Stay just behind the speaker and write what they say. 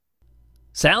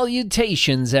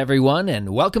Salutations, everyone, and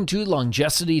welcome to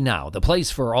Longevity Now, the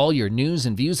place for all your news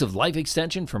and views of life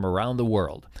extension from around the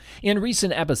world. In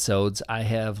recent episodes, I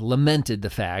have lamented the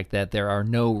fact that there are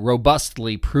no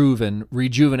robustly proven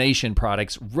rejuvenation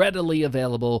products readily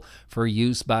available for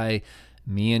use by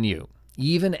me and you,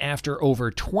 even after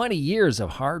over 20 years of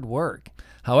hard work.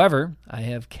 However, I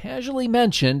have casually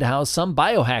mentioned how some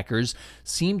biohackers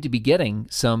seem to be getting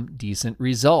some decent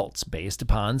results based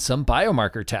upon some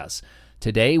biomarker tests.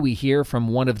 Today, we hear from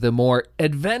one of the more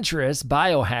adventurous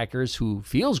biohackers who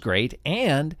feels great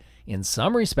and, in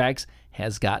some respects,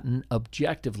 has gotten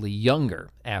objectively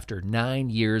younger after 9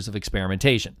 years of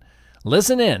experimentation.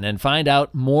 Listen in and find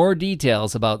out more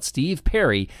details about Steve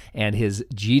Perry and his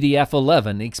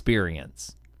GDF11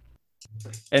 experience.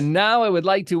 And now I would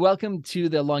like to welcome to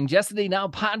the Longevity Now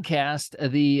podcast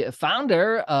the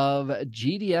founder of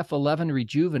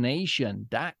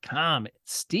GDF11rejuvenation.com,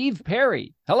 Steve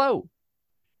Perry. Hello.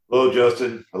 Hello,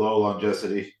 Justin. Hello,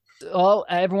 Longevity. Well,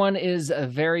 everyone is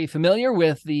very familiar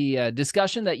with the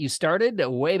discussion that you started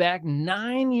way back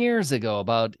 9 years ago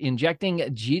about injecting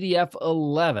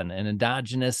GDF11, an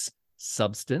endogenous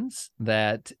substance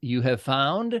that you have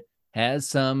found has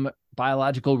some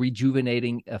biological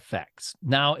rejuvenating effects.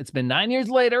 Now, it's been 9 years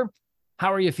later.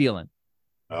 How are you feeling?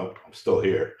 Oh, I'm still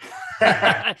here.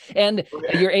 And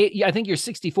I think you're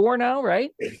 64 now,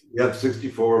 right? Yep,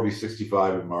 64. I'll be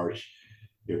 65 in March.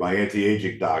 My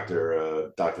anti-aging doctor,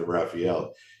 Dr.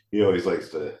 Raphael, he always likes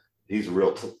to, he's a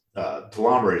real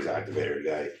telomerase activator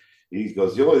guy. He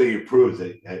goes, the only thing you prove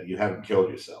is that you haven't killed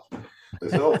yourself. I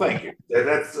said, oh, thank you.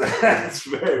 That's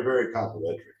very, very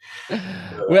complimentary.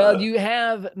 Well, you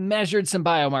have measured some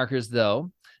biomarkers,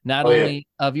 though, not only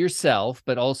of yourself,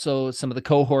 but also some of the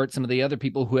cohort, some of the other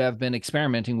people who have been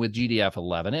experimenting with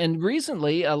GDF11. And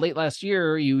recently, late last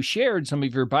year, you shared some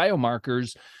of your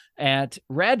biomarkers at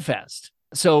RADFest.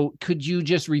 So could you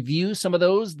just review some of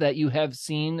those that you have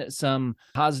seen some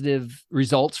positive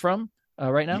results from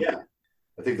right now? Yeah,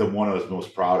 I think the one I was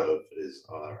most proud of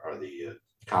are the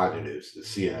cognitives, the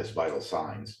CNS vital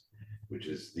signs, which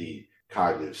is the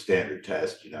cognitive standard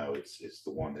test. It's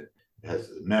the one that has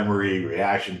the memory,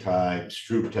 reaction time,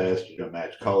 Stroop test.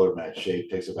 Match color, match shape.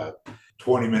 Takes about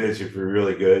 20 minutes if you're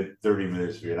really good, 30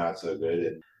 minutes if you're not so good.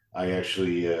 And I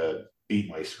actually beat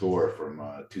my score from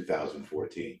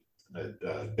 2014.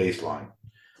 Baseline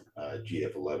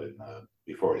GF11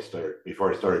 before I started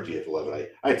GF11.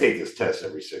 I take this test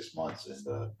every 6 months, and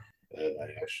I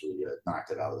actually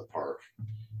knocked it out of the park.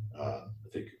 I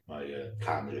think my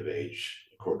cognitive age,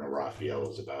 according to Raphael,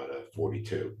 is about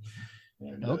 42.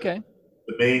 And okay.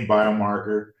 The main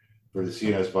biomarker for the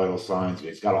CNS vital signs,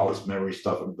 it's got all this memory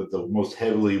stuff, but the most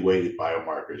heavily weighted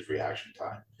biomarker is reaction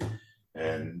time.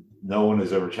 And no one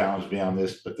has ever challenged me on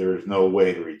this, but there is no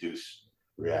way to reduce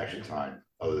reaction time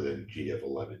other than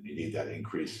GF11. You need that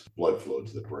increased blood flow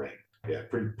to the brain. Yeah,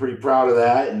 pretty proud of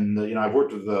that. And I've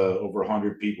worked with over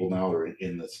 100 people now who are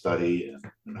in the study, and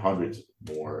hundreds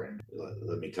more. And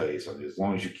let me tell you something: as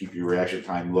long as you keep your reaction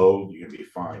time low, you're gonna be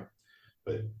fine.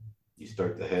 But you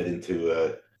start to head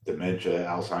into dementia,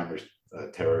 Alzheimer's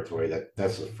territory.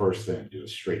 That's the first thing to do,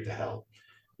 is straight to hell.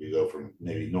 You go from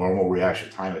maybe normal reaction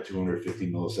time at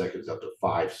 250 milliseconds up to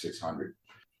 500-600.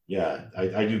 Yeah,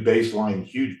 I do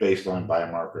huge baseline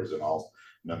biomarkers in all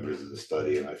members of the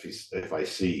study, and if I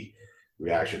see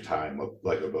reaction time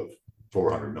like above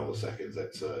 400 milliseconds,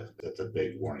 that's a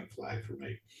big warning flag for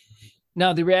me.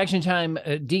 Now, the reaction time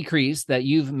decrease that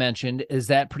you've mentioned, is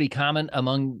that pretty common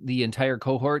among the entire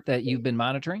cohort that you've been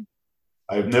monitoring?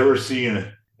 I've never seen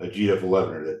a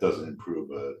GF11 that doesn't improve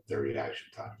their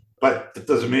reaction time. But that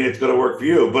doesn't mean it's going to work for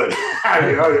you. But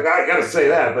I got to say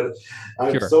that. But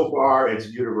Sure. So far,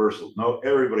 it's universal. No,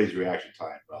 everybody's reaction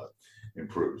time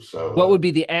improves. So, what would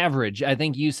be the average? I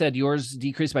think you said yours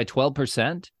decreased by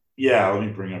 12%. Yeah, let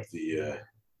me bring up the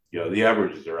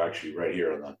averages are actually right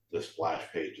here on the splash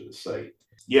page of the site.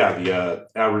 Yeah, the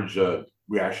average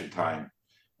reaction time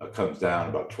comes down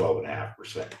about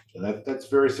 12.5%, and that's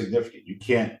very significant. You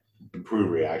can't improve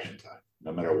reaction time.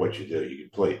 No matter what you do, you can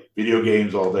play video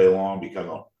games all day long, become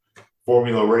a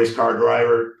Formula race car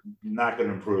driver, you're not going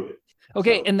to improve it.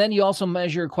 Okay, so, and then you also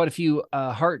measure quite a few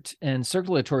heart and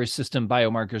circulatory system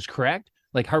biomarkers, correct?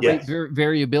 Like heart rate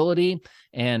variability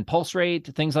and pulse rate,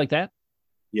 things like that?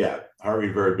 Yeah, heart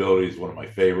rate variability is one of my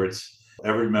favorites.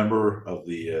 Every member of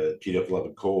the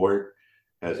GDF11 cohort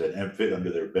has an MFIT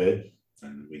under their bed,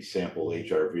 and we sample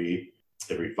HRV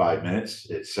every 5 minutes.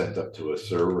 It's sent up to a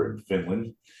server in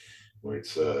Finland, where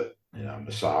it's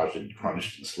massaged and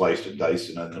crunched and sliced and diced,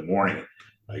 and in the morning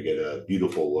I get a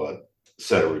beautiful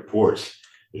set of reports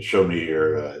that show me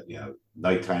your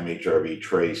nighttime HRV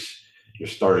trace, your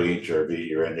starting HRV,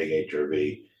 your ending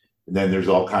HRV. And then there's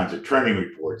all kinds of trending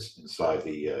reports inside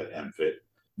the MFIT.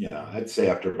 I'd say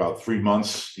after about 3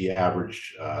 months, the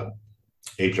average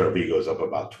HRV goes up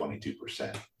about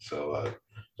 22%. So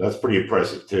that's pretty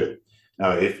impressive too.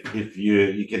 Now, if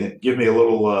you can give me a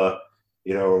little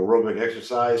aerobic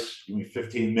exercise, give me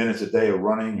 15 minutes a day of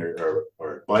running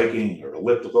or biking or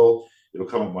elliptical, it'll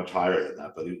come up much higher than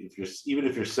that. But if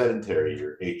you're sedentary,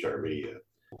 your HRV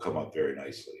will come up very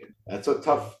nicely. And that's a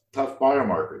tough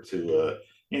biomarker to.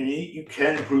 You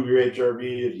can improve your HRV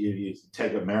if you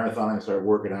take a marathon and start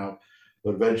working out,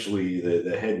 but eventually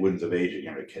the headwinds of age are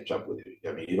going to catch up with you.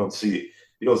 I mean, you don't see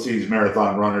these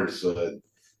marathon runners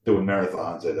doing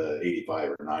marathons at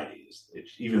 85 or 90.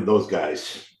 Even those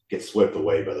guys get swept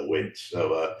away by the wind.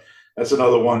 So that's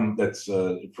another one that's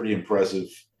pretty impressive.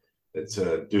 It's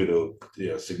due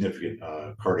to significant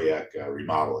cardiac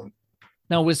remodeling.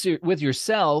 Now, with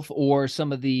yourself or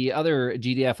some of the other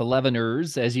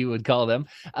GDF11ers, as you would call them,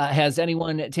 has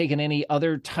anyone taken any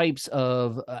other types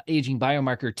of aging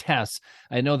biomarker tests?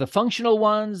 I know the functional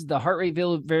ones, the heart rate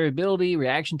variability,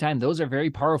 reaction time, those are very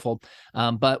powerful.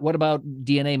 But what about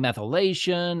DNA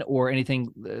methylation or anything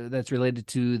that's related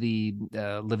to the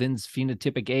Levin's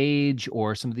phenotypic age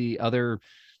or some of the other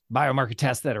biomarker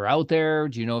tests that are out there?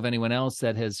 Do you know of anyone else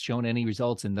that has shown any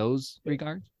results in those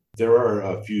regards? There are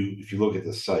a few, if you look at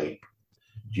the site,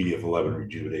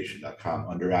 GDF11rejuvenation.com,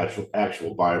 under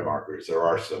actual biomarkers, there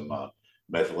are some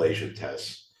methylation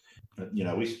tests.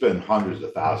 We spend hundreds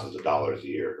of thousands of dollars a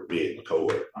year for being a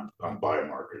cohort on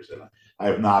biomarkers, and I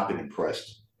have not been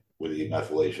impressed with the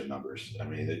methylation numbers. I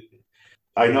mean,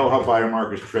 I know how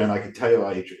biomarkers trend. I can tell you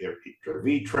how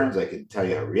HRV trends. I can tell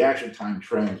you how reaction time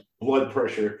trends, blood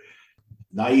pressure,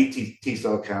 naive T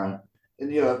cell count. And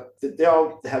they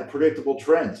all have predictable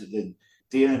trends. And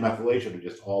DNA methylation are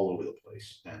just all over the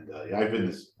place. And I've been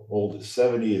as old as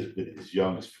 70, has been as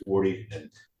young as 40.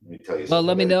 And let me tell you. Well,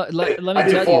 let me know. Let me I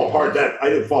didn't tell fall apart I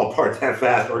didn't fall apart that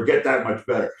fast or get that much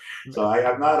better. So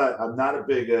I'm not a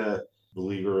big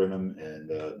believer in them.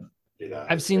 And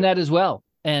I've seen that as well.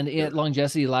 And at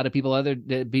Longevity, a lot of other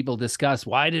people discuss,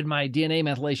 why did my DNA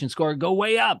methylation score go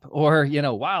way up? Or,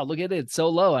 wow, look at it, it's so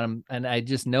low. And I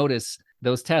just notice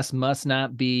those tests must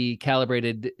not be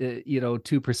calibrated,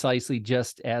 too precisely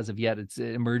just as of yet. It's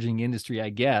an emerging industry, I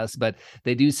guess, but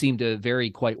they do seem to vary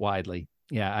quite widely.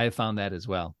 Yeah, I found that as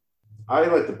well. I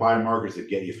like the biomarkers that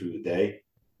get you through the day.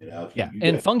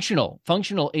 And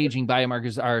functional aging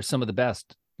biomarkers are some of the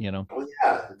best. Oh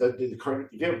yeah, if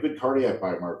you have good cardiac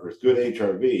biomarkers, good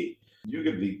HRV, you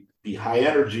can be high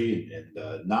energy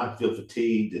and not feel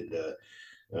fatigued. And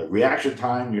reaction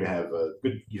time, you're gonna have a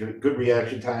good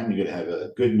reaction time. You're gonna have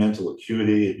a good mental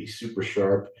acuity. It'd be super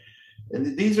sharp.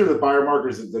 And these are the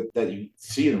biomarkers that you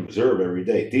see and observe every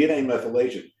day. DNA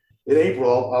methylation. In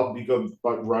April, I'll be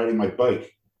riding my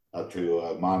bike out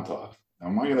to Montauk. Now,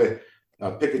 am I gonna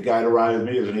pick a guy to ride with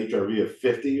me as an HRV of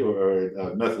 50 or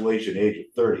a methylation age of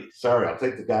 30? Sorry, I'll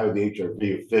take the guy with the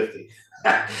HRV of 50.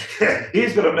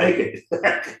 He's going to make it.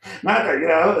 Not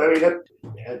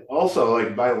that, also,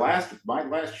 like my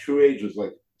last true age was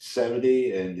like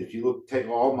 70. And if you take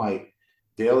all my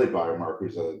daily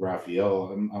biomarkers of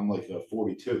Raphael, I'm like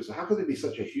 42. So how could there be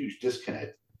such a huge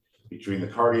disconnect between the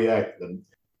cardiac, the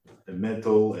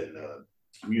mental, and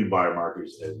immune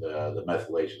biomarkers and the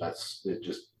methylation?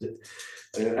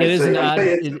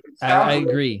 I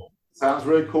agree. It sounds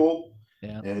really cool.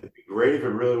 Yeah. And it'd be great if it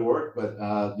really worked, but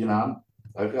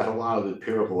I've got a lot of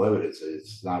empirical evidence that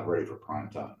it's not ready for prime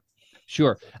time.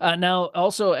 Sure. Now,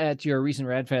 also at your recent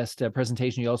RadFest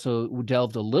presentation, you also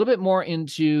delved a little bit more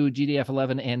into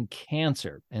GDF11 and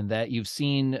cancer, and that you've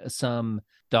seen some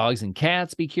dogs and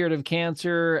cats be cured of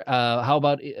cancer. How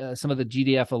about some of the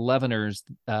GDF11ers?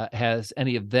 Has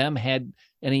any of them had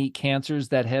any cancers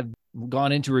that have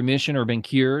gone into remission or been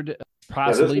cured,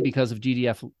 possibly because of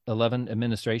GDF11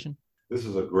 administration? This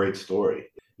is a great story.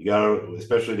 You got to,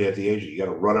 especially at the age, you got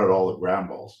to run out all the ground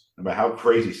balls. No matter how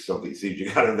crazy something seems,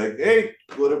 you got to think, hey,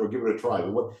 whatever, give it a try.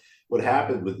 But what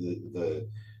happened with the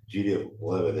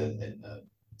GDF11 and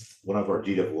one of our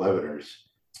GDF11ers,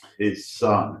 his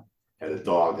son had a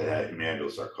dog that had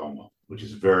hemangiosarcoma, which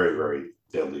is a very, very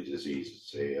deadly disease.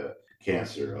 It's a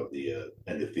cancer of the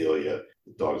endothelia.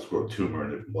 The dogs grow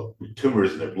tumors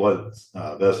in their blood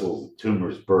vessels. The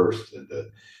tumors burst, and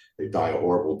they die a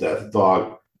horrible death. The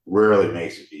dog rarely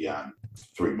makes it beyond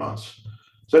 3 months.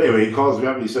 So anyway, he calls me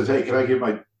up and he says, "Hey, can I give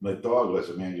my dog with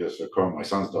hemangiosarcoma, my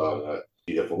son's dog,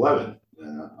 GDF11?"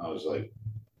 And I was like,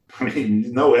 I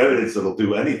mean, no evidence that it'll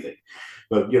do anything.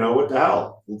 But what the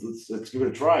hell? Let's give it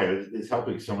a try. It's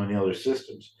helping so many other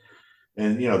systems.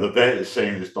 And the vet is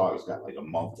saying this dog has got like a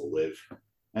month to live.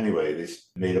 Anyway, they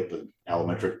made up an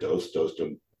allometric dose, dosed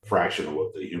him a fraction of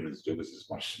what the humans do because it's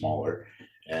much smaller.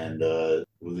 And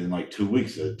within like 2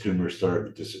 weeks, the tumor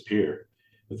started to disappear.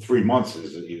 In 3 months,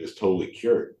 he was totally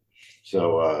cured.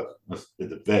 So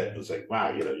the vet was like,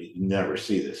 "Wow, you never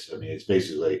see this. I mean, it's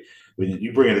basically like when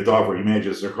you bring in a dog for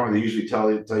humanitarian zirconia, they usually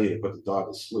tell you to put the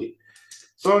dog to sleep."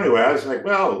 So anyway, I was like,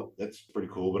 "Well, that's pretty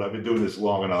cool." But I've been doing this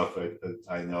long enough.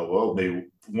 I know. Well, maybe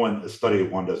a study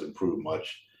of one doesn't prove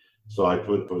much. So I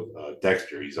put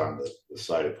Dexter. He's on the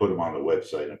site. I put him on the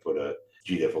website and put a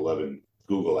GDF11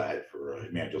 Google ad for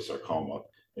hemangiosarcoma,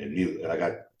 and I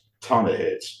got a ton of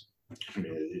hits. I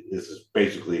mean, this is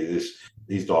basically this.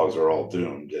 These dogs are all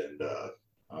doomed, and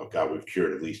oh God, we've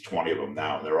cured at least 20 of them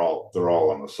now, and they're all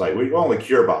on the site. We only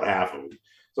cure about half of them.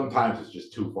 Sometimes it's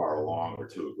just too far along or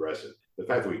too aggressive. The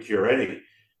fact that we cure any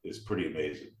is pretty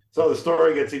amazing. So the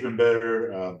story gets even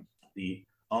better. The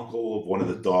uncle of one of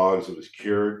the dogs that was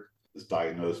cured was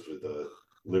diagnosed with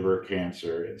liver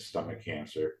cancer and stomach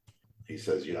cancer. He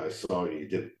says, "I saw what you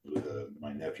did with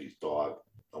my nephew's dog.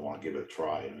 I want to give it a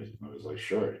try." And I was like,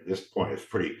 "Sure." At this point, it's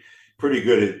pretty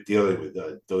good at dealing with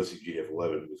dosing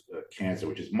GDF11 with cancer,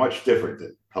 which is much different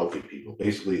than healthy people.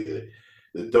 Basically,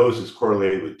 the dose is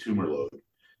correlated with tumor load.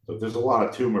 So if there's a lot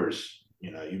of tumors,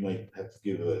 you might have to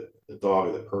give the dog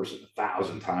or the person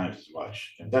 1,000 times as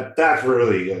much, and that's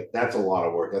really that's a lot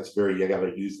of work. You got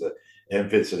to use the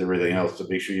MFITs and everything else to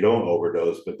make sure you don't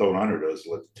overdose, but don't underdose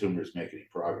to let the tumors make any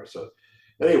progress. So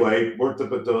anyway, worked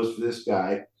up a dose for this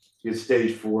guy. He had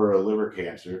stage 4 liver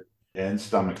cancer and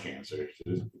stomach cancer.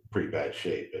 So it was pretty bad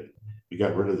shape, and we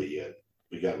got rid of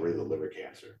the liver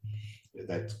cancer.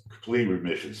 That's complete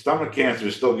remission. Stomach cancer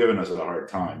is still giving us a hard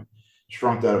time.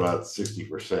 Shrunk that about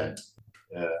 60%.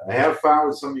 I have found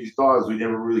with some of these dogs, we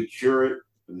never really cure it,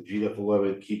 but the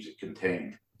GDF11 keeps it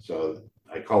contained. So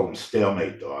I call them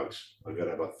stalemate dogs. I've got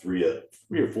about three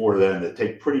or four of them that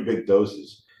take pretty big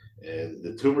doses. And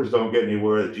the tumors don't get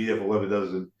anywhere, the GDF11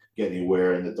 doesn't get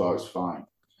anywhere, and the dog's fine.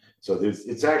 So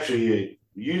it's actually,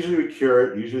 usually we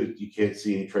cure it. Usually you can't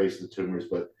see any trace of the tumors,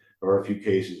 but there are a few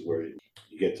cases where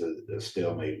you get to the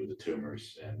stalemate with the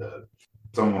tumors, and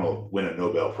someone will win a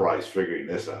Nobel Prize figuring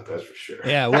this out. That's for sure.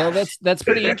 Yeah, well, that's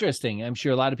pretty interesting. I'm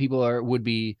sure a lot of people would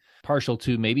be partial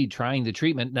to maybe trying the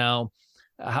treatment. Now,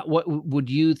 what would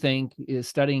you think is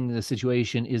studying the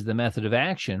situation is the method of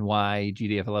action? Why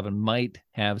GDF11 might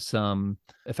have some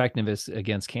effectiveness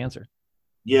against cancer?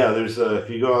 Yeah, there's if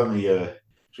you go on the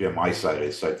actually on my site, I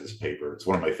cite this paper. It's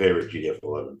one of my favorite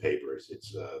GDF11 papers.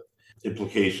 It's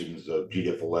implications of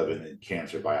GDF11 in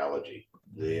cancer biology.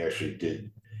 They actually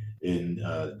did in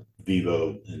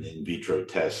vivo and in vitro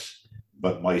tests,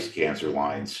 but mice cancer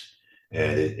lines,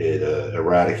 and it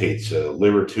eradicates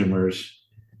liver tumors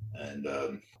and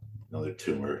another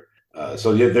tumor.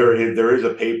 So yeah, there is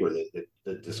a paper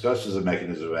that discusses the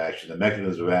mechanism of action. The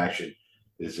mechanism of action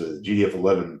is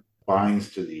GDF11 binds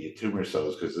to the tumor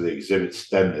cells because they exhibit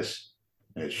stemness,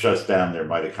 and it shuts down their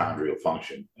mitochondrial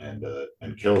function and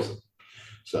kills them.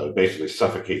 So it basically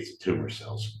suffocates the tumor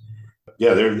cells.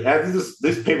 Yeah,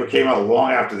 this paper came out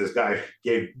long after this guy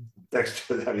gave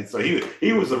Dexter. I mean, so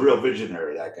he was a real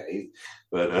visionary, that guy.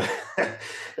 But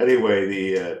anyway,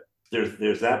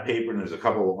 there's that paper, and there's a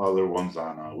couple of other ones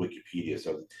on Wikipedia.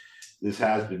 So this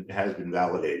has been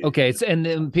validated. Okay, so, and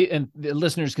the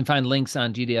listeners can find links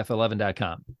on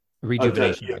GDF11.com.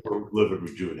 Rejuvenation.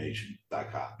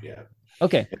 Rejuvenation.com. Yeah.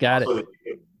 Okay, got it.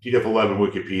 GDF11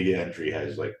 Wikipedia entry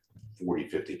has like 40,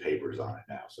 50 papers on it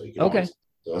now. So you can okay.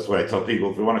 So that's why I tell people,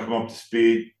 if you want to come up to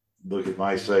speed, look at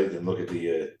my site and look at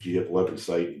the GDF11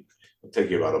 site. It'll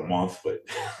take you about a month, but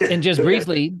and just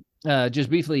briefly,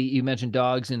 you mentioned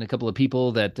dogs and a couple of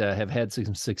people that have had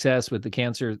some success with the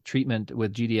cancer treatment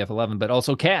with GDF11, but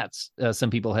also cats.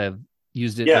 Some people have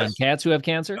used it on cats who have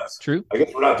cancer. Yes. True. I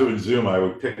guess we're not doing Zoom. I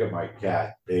would pick up my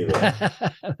cat, David.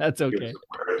 That's okay.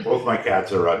 Both my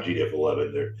cats are on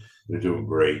GDF11. They're doing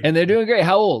great. And they're doing great.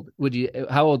 How old are they?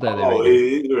 Oh,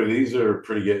 these are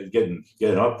pretty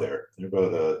getting up there. They're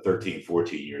about 13,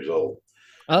 14 years old.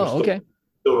 Oh, okay.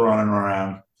 Still running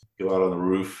around, go out on the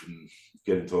roof and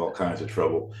get into all kinds of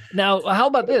trouble. Now, how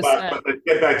about this? But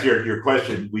get back to your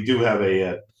question. We do have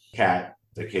a cat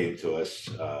that came to us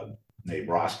named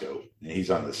Roscoe, and he's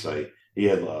on the site. He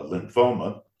had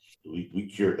lymphoma.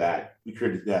 We cured that. We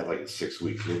cured that like in 6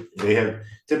 weeks.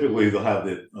 Typically they'll have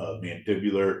the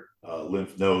mandibular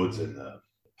lymph nodes and the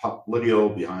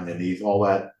popliteal behind the knees.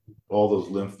 All those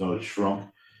lymph nodes shrunk.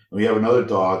 And we have another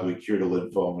dog we cured a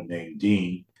lymphoma named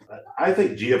Dean. I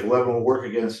think GF11 will work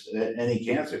against any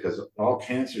cancer because all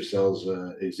cancer cells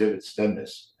exhibit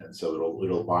stemness, and so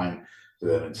it'll bind to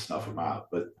them and snuff them out.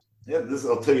 But yeah,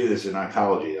 I'll tell you this in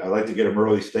oncology, I like to get them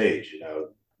early stage,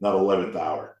 not 11th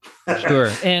hour. Sure.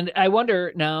 And I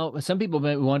wonder now, some people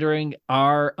may be wondering,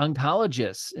 are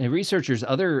oncologists and researchers,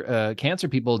 other cancer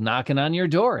people knocking on your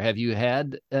door? Have you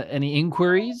had any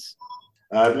inquiries?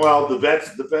 Well, the vets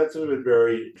have been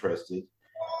very interested,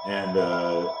 and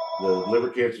the liver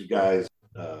cancer guys,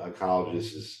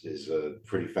 oncologist is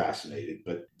pretty fascinated.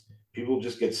 But people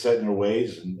just get set in their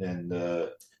ways, and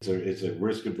it's a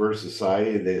risk averse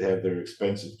society. They have their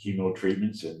expensive chemo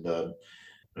treatments, and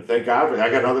thank God.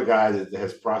 I got another guy that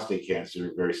has prostate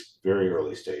cancer, very very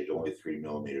early stage, only 3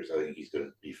 millimeters. I think he's going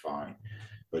to be fine.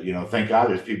 But thank God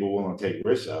there's people willing to take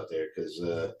risks out there, because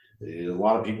a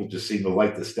lot of people just seem to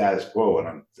like the status quo, and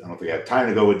I don't think I have time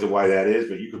to go into why that is,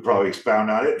 but you could probably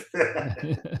expound on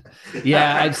it.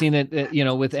 Yeah, I've seen it.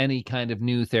 With any kind of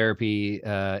new therapy,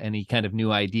 any kind of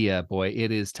new idea, boy,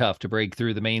 it is tough to break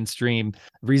through the mainstream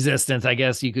resistance, I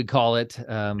guess you could call it.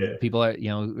 Yeah. People are,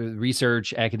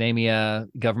 research, academia,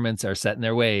 governments are set in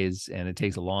their ways, and it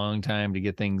takes a long time to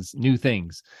get new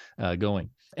things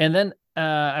going. And then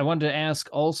I wanted to ask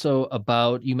also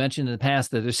about, you mentioned in the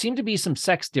past that there seemed to be some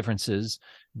sex differences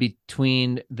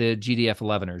between the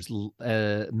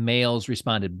GDF11ers. Males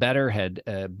responded better, had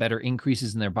better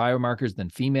increases in their biomarkers than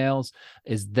females.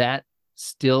 Is that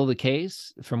still the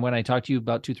case from when I talked to you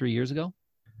about 2-3 years ago?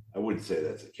 I wouldn't say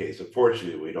that's the case.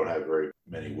 Unfortunately, we don't have very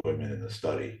many women in the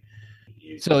study.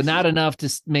 So not enough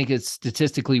to make a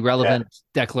statistically relevant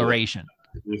declaration.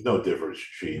 There's no difference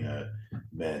between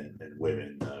men and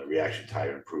women reaction time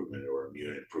improvement or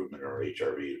immune improvement or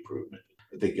HRV improvement.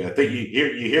 I think you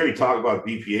hear me talk about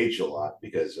BPH a lot,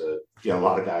 because a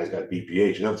lot of guys got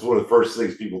BPH, and that's one of the first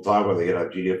things people talk about. They get on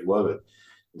GDF11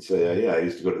 and say, "Yeah, I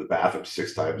used to go to the bathroom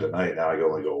 6 times a night. Now I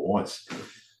only go once."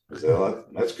 I say, "Well,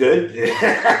 that's good."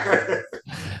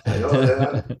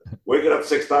 Waking up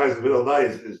 6 times in the middle of the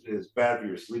night is bad for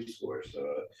your sleep score. So.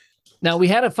 Now, we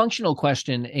had a functional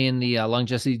question in the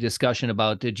longevity discussion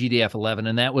about GDF11,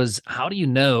 and that was, how do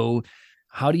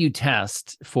you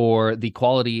test for the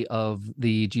quality of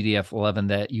the GDF11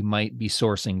 that you might be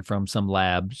sourcing from some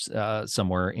labs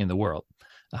somewhere in the world?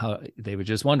 They were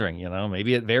just wondering,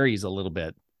 maybe it varies a little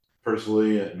bit.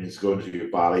 Personally, I mean, it's going to your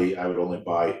body. I would only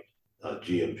buy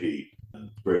GMP,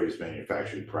 greatest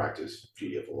manufacturing practice,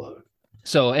 GDF11.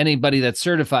 So anybody that's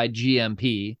certified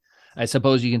GMP, I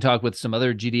suppose you can talk with some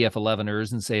other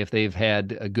GDF11ers and say if they've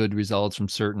had good results from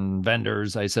certain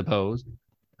vendors, I suppose.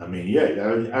 I mean, yeah,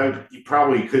 you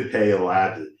probably could pay a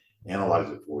lab to analyze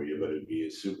it for you, but it'd be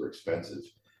super expensive.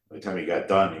 By the time you got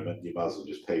done, you might as well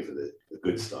just pay for the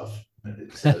good stuff.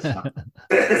 It's not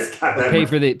pay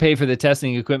for the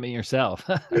testing equipment yourself.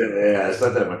 Yeah, it's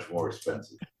not that much more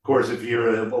expensive. Of course, if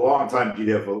you're a long-time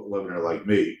GDF11er like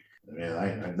me, I mean,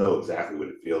 I know exactly what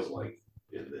it feels like.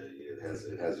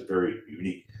 It has a very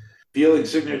unique feeling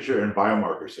signature and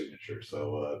biomarker signature.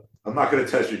 So I'm not going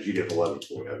to test your GDF11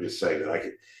 for you. I'm just saying that I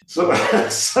could.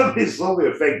 Somebody sold me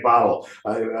a fake bottle,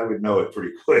 I would know it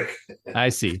pretty quick. I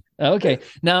see. Okay.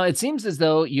 Now it seems as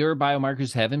though your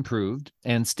biomarkers have improved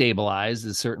and stabilized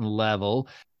at a certain level.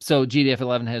 So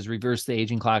GDF11 has reversed the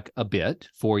aging clock a bit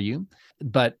for you,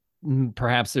 but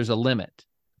perhaps there's a limit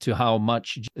to how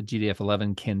much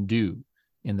GDF11 can do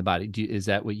in the body. Is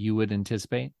that what you would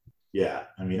anticipate? Yeah,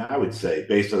 I mean, I would say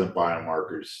based on the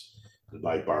biomarkers,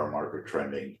 my biomarker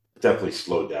trending definitely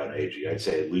slowed down aging. I'd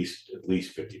say at least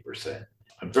 50%.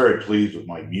 I'm very pleased with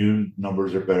my immune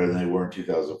numbers, are better than they were in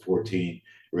 2014.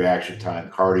 Reaction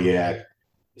time, cardiac,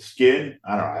 skin.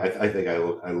 I don't know. I think I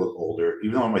look older,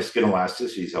 even though my skin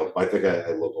elasticity's helped. I think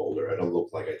I look older. I don't look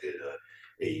like I did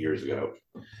 8 years ago,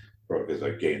 probably because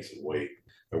I gained some weight.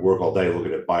 I work all day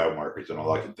looking at biomarkers, and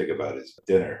all I can think about is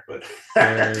dinner. But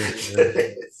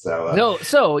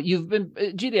so you've been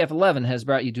GDF11 has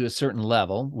brought you to a certain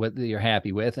level what you're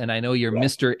happy with, and I know you're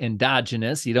Mr.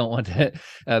 Endogenous. You don't want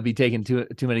to be taking too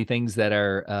many things that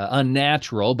are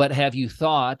unnatural. But have you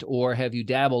thought, or have you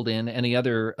dabbled in any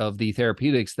other of the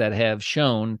therapeutics that have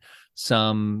shown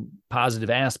some positive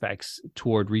aspects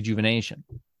toward rejuvenation?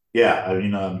 Yeah, I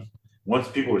mean, once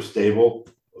people are stable.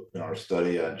 In our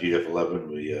study on GDF11,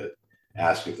 we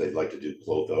ask if they'd like to do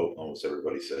Clotho. Almost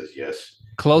everybody says yes.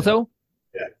 Clotho?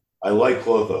 Yeah, I like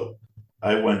Clotho.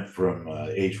 I went from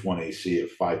H1AC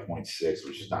of 5.6,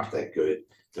 which is not that good,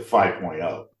 to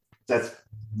 5.0. That's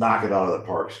knock it out of the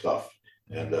park stuff.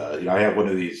 And I have one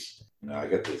of these. I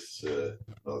got this.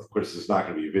 Well, of course, it's not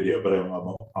going to be a video, but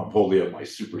I'm holding up my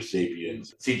Super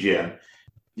Sapiens CGM.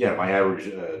 Yeah, my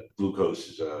average glucose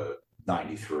is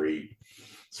 93.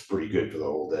 It's pretty good for the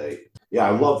whole day. Yeah,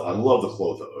 I love the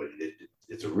Clotho.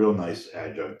 It's a real nice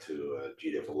adjunct to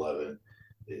GDF11.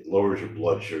 It lowers your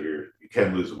blood sugar. You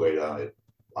can lose weight on it.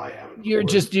 I haven't. You're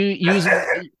just using.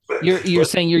 You're But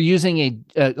saying you're using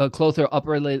a clotho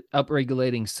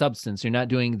upregulating substance. You're not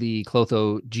doing the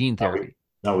clotho gene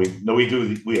no, we therapy. we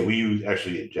do we use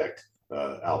actually inject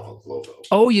alpha clotho.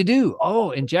 Oh, you do.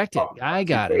 Oh, inject it. I You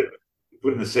got it.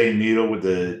 put in the same needle with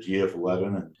the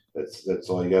GF11, and that's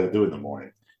all you got to do in the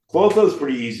morning. Clotho is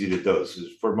pretty easy to dose.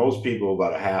 For most people,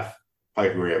 about a half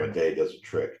picogram a day does a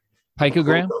trick.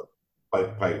 Picogram?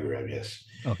 Picogram, yes.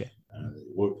 Okay.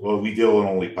 Well, we deal in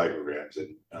only picograms,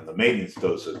 and the maintenance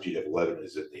dose of GF11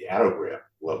 is at the attogram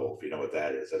level, if you know what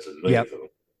that is. That's a millionth of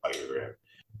a picogram.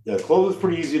 The clotho is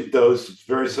pretty easy to dose. It's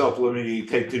very self-limiting. You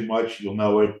take too much, you'll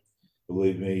know it.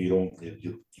 Believe me,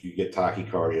 you get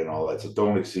tachycardia and all that. So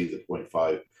don't exceed the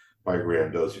 0.5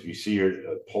 picogram dose. If you see your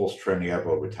pulse trending up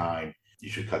over time, you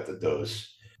should cut the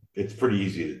dose. It's pretty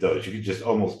easy to dose. You could just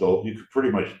you could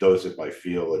pretty much dose it by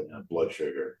feel and blood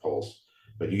sugar and pulse.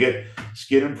 But you get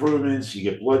skin improvements, you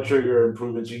get blood sugar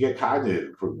improvements, you get cognitive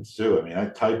improvements too. I mean, I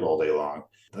type all day long.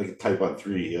 I can type on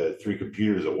three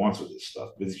computers at once with this stuff.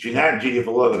 But if you're not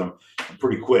GDF11, I'm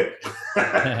pretty quick.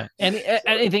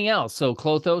 Anything else? So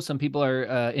clotho, some people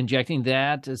are injecting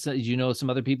that. So, you know, some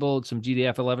other people, some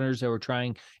GDF11ers that were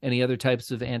trying any other types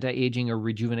of anti-aging or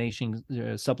rejuvenation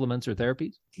supplements or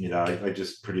therapies? You know, I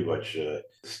just pretty much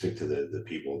stick to the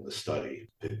people in the study.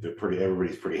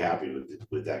 Everybody's pretty happy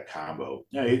with that combo.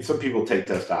 You know, some people take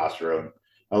testosterone.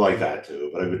 I like that too,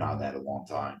 but I've been on that a long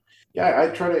time. Yeah, I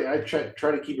try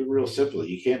to keep it real simple.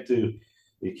 You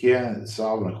can't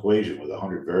solve an equation with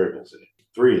 100 variables in it.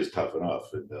 3 is tough enough,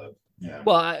 and yeah.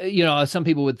 Well, you know, some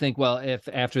people would think, well, if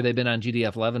after they've been on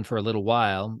GDF11 for a little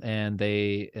while and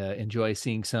they enjoy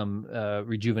seeing some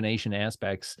rejuvenation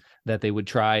aspects, that they would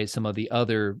try some of the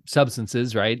other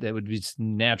substances, right? That would be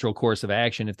natural course of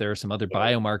action. If there are some other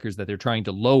biomarkers that they're trying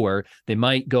to lower, they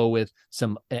might go with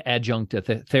some adjunct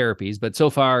therapies. But so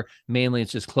far, mainly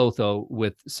it's just clotho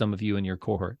with some of you in your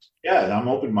cohorts. Yeah, and I'm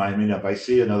open-minded. I mean, if I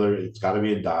see another, it's got to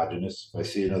be endogenous. If I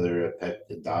see another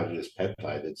endogenous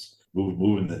peptide that's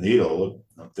moving the needle,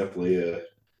 I'll definitely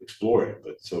explore it.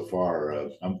 But so far,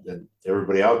 and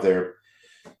everybody out there,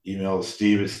 email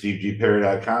Steve at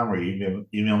stevegperry.com or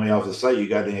email me off the site.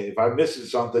 If I'm missing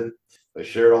something, I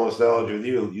shared all this knowledge with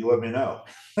you. You let me know.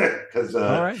 Because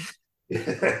all right.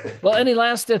 Well, any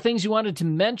last things you wanted to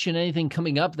mention? Anything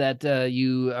coming up that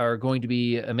you are going to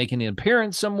be making an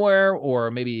appearance somewhere, or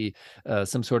maybe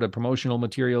some sort of promotional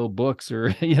material, books,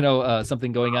 or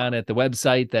something going on at the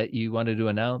website that you wanted to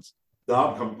announce? No,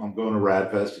 I'm going to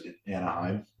RADFest in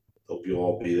Anaheim. Hope you'll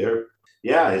all be there.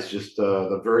 Yeah, it's just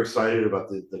I'm very excited about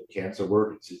the cancer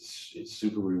work. It's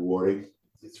super rewarding.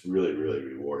 It's really, really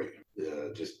rewarding.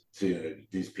 Just seeing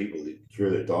these people cure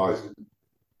their dogs.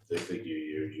 They think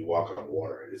you walk on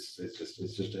water. It's just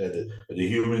the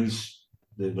humans,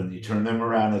 when you turn them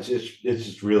around, it's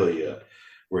just really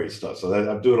great stuff. So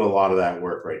I'm doing a lot of that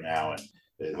work right now,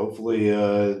 and hopefully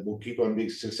we'll keep on being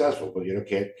successful. But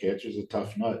cancer is a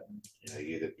tough nut.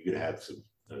 You're gonna have some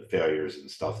failures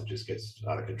and stuff that just gets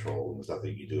out of control, and there's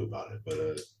nothing you can do about it.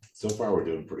 But so far we're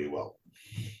doing pretty well.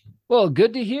 Well,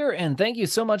 good to hear, and thank you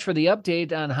so much for the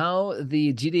update on how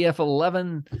the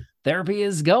GDF11 therapy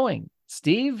is going.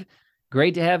 Steve,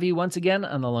 great to have you once again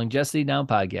on the Longevity Now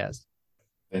podcast.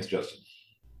 Thanks, Justin.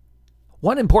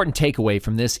 One important takeaway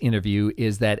from this interview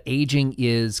is that aging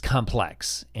is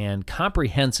complex and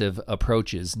comprehensive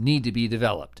approaches need to be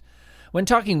developed. When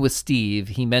talking with Steve,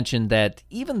 he mentioned that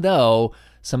even though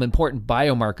some important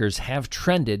biomarkers have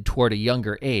trended toward a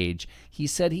younger age, he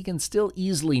said he can still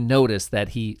easily notice that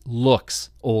he looks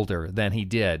older than he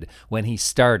did when he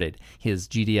started his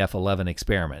GDF11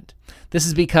 experiment. This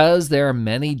is because there are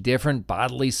many different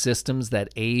bodily systems that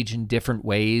age in different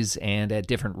ways and at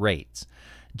different rates.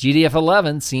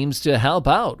 GDF11 seems to help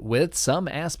out with some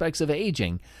aspects of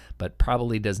aging, but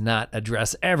probably does not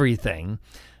address everything.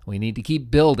 We need to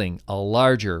keep building a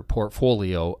larger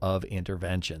portfolio of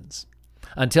interventions.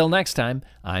 Until next time,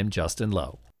 I'm Justin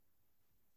Lowe.